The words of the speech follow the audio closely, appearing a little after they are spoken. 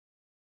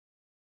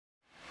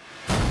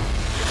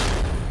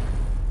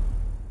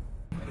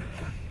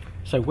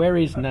So where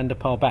is Nanda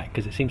Parbat?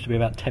 Because it seems to be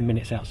about 10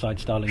 minutes outside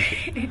Starling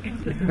City.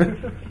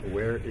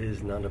 Where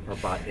is Nanda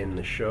Parbat in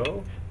the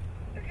show?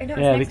 No, it's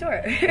next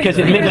door. Because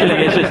it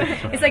literally is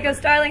just... It's like go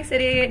Starling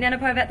City, Nanda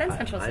Parbat, then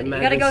Central City. You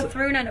got to go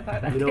through Nanda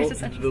Parbat to get to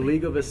Central City. The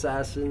League of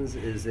Assassins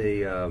is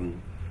a...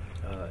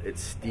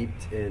 it's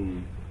steeped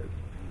in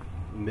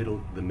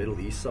the Middle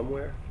East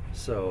somewhere,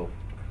 so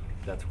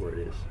that's where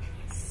it is.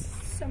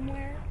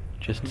 Somewhere.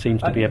 Just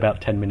seems to be about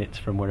 10 minutes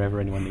from wherever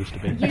anyone needs to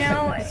be. You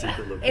know,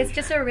 it's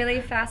just a really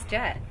fast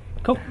jet.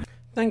 Cool.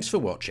 Thanks for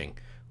watching.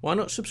 Why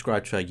not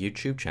subscribe to our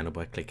YouTube channel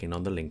by clicking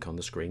on the link on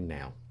the screen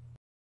now.